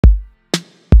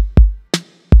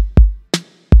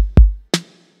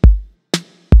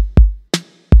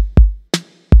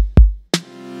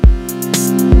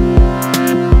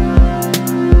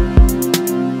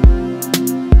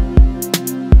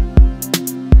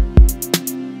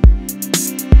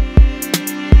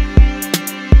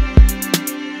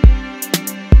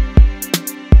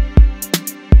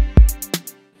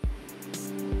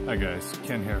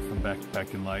Ken here from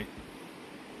Backpacking Light,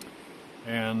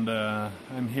 and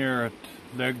I'm here at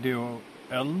Lögdeå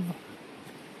Älv.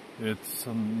 It's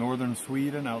in northern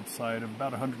Sweden, outside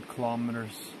about 100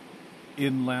 kilometers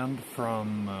inland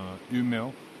from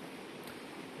Umeå.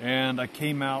 And I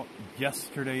came out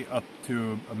yesterday up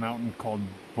to a mountain called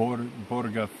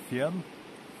Borgafjäll,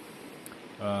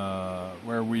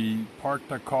 where we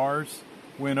parked our cars,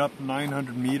 went up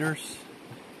 900 meters,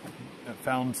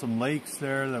 found some lakes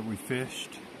there that we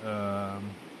fished,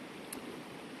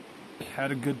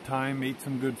 had a good time, ate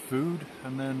some good food,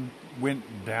 and then went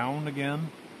down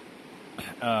again.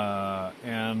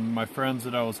 And my friends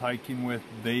that I was hiking with,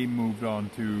 they moved on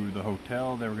to the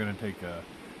hotel. They were going to take a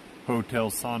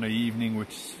hotel sauna evening,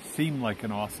 which seemed like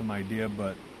an awesome idea,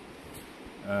 but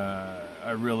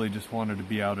I really just wanted to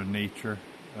be out in nature.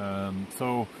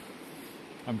 So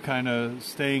I'm kind of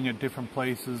staying at different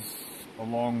places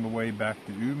along the way back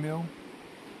to Umeå.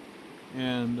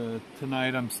 And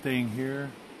tonight I'm staying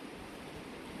here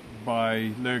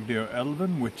by Lögdeå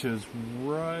Älven, which is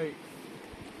right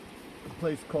a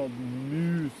place called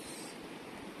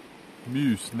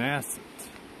Musnäset.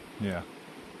 Yeah.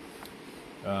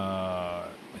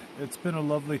 It's been a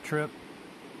lovely trip.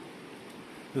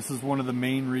 This is one of the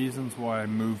main reasons why I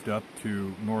moved up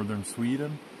to northern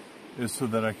Sweden, is so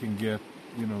that I can get,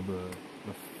 you know, the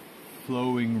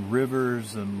flowing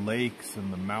rivers and lakes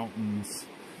and the mountains,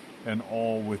 and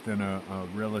all within a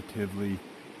relatively,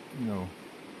 you know,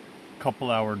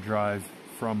 couple-hour drive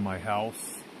from my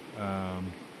house.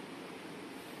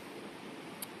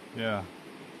 Yeah,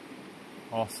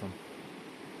 awesome.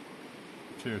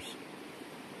 Cheers.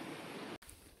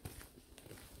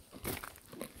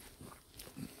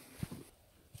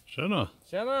 Tjena!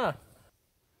 Tjena!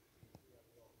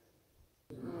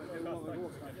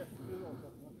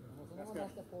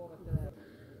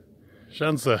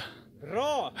 Känns det?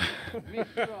 Bra!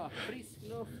 Mycket bra. Frisk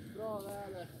luft, bra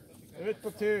väder. Ut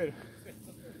på tur.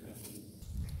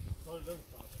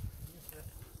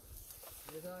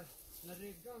 Det är där, när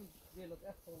ryggan vill åt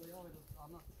ett håll och jag vill åt ett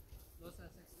annat. Då är det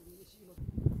 69 kilo.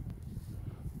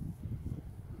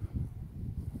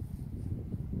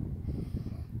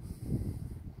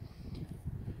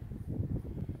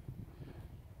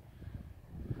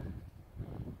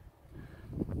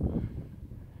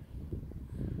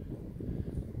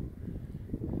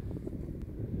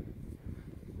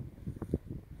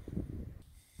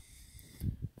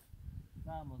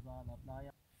 Vamos a la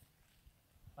playa.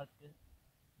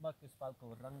 Marcus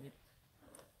Falco rangigt.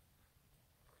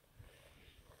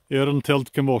 Er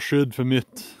tält kan vara skydd för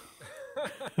mitt.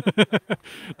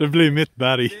 Det blir mitt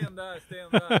berg. Sten där.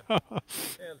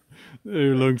 Helt. Det är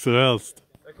ju lugnt som helst.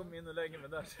 Jag kommer in och lägger mig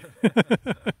där.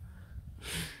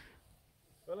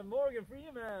 Well, Morgan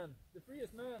Freeman, the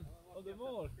freest man of them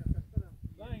all.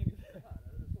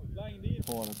 Lying deep.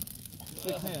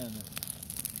 Quick hand.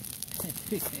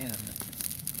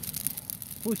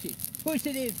 Push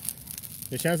it in.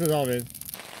 Hur känns det, David?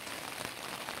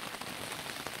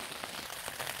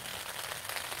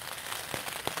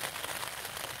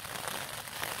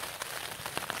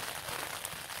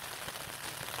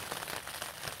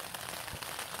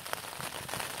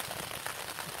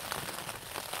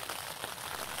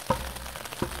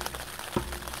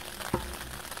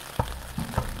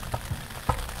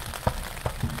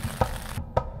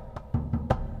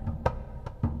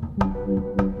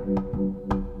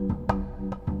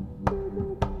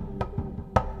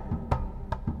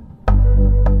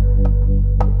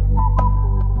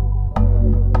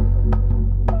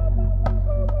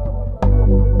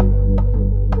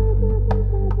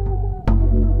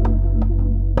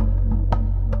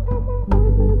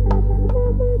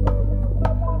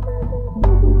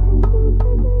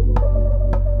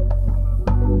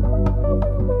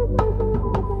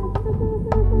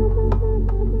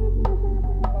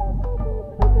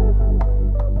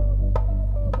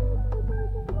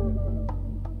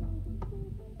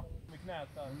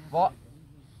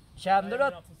 Kände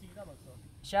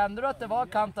du att det var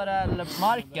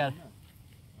kantarellmarker?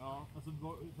 Ja, alltså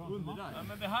under där. Ja,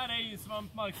 men det här är ju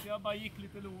svampmark, så jag bara gick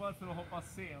lite lovar för att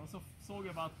hoppas se. Och så såg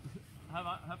jag bara att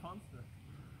här fanns det.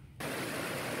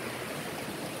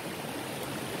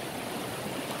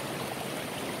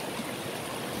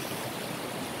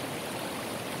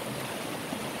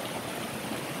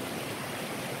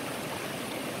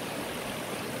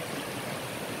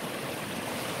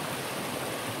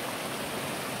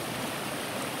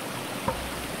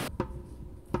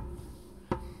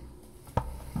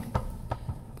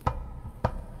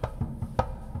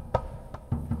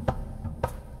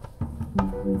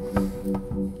 Thank you.